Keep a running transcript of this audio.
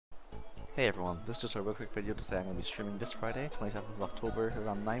Hey everyone, this is just a real quick video to say I'm going to be streaming this Friday, 27th of October,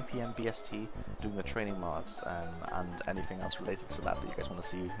 around 9 PM BST, doing the training mods and anything else related to that you guys want to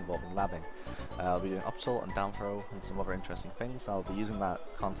see involving labbing. I'll be doing up tilt and down throw and some other interesting things. I'll be using that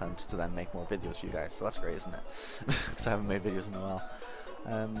content to then make more videos for you guys, so that's great, isn't it? Because I haven't made videos in a while.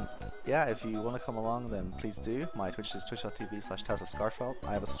 Yeah, if you want to come along, then please do. My Twitch is twitch.tv/Skarfelt.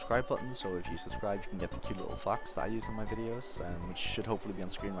 I have a subscribe button, so if you subscribe, you can get the cute little fox that I use in my videos, which should hopefully be on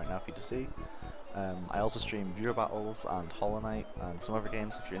screen right now for you to see. I also stream viewer battles and Hollow Knight and some other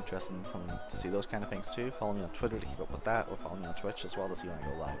games if you're interested in coming to see those kind of things too. Follow me on Twitter to keep up with that, or follow me on Twitch as well to see when I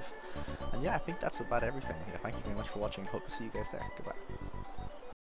go live. And yeah, I think that's about everything. Yeah, thank you very much for watching. Hope to see you guys there. Goodbye.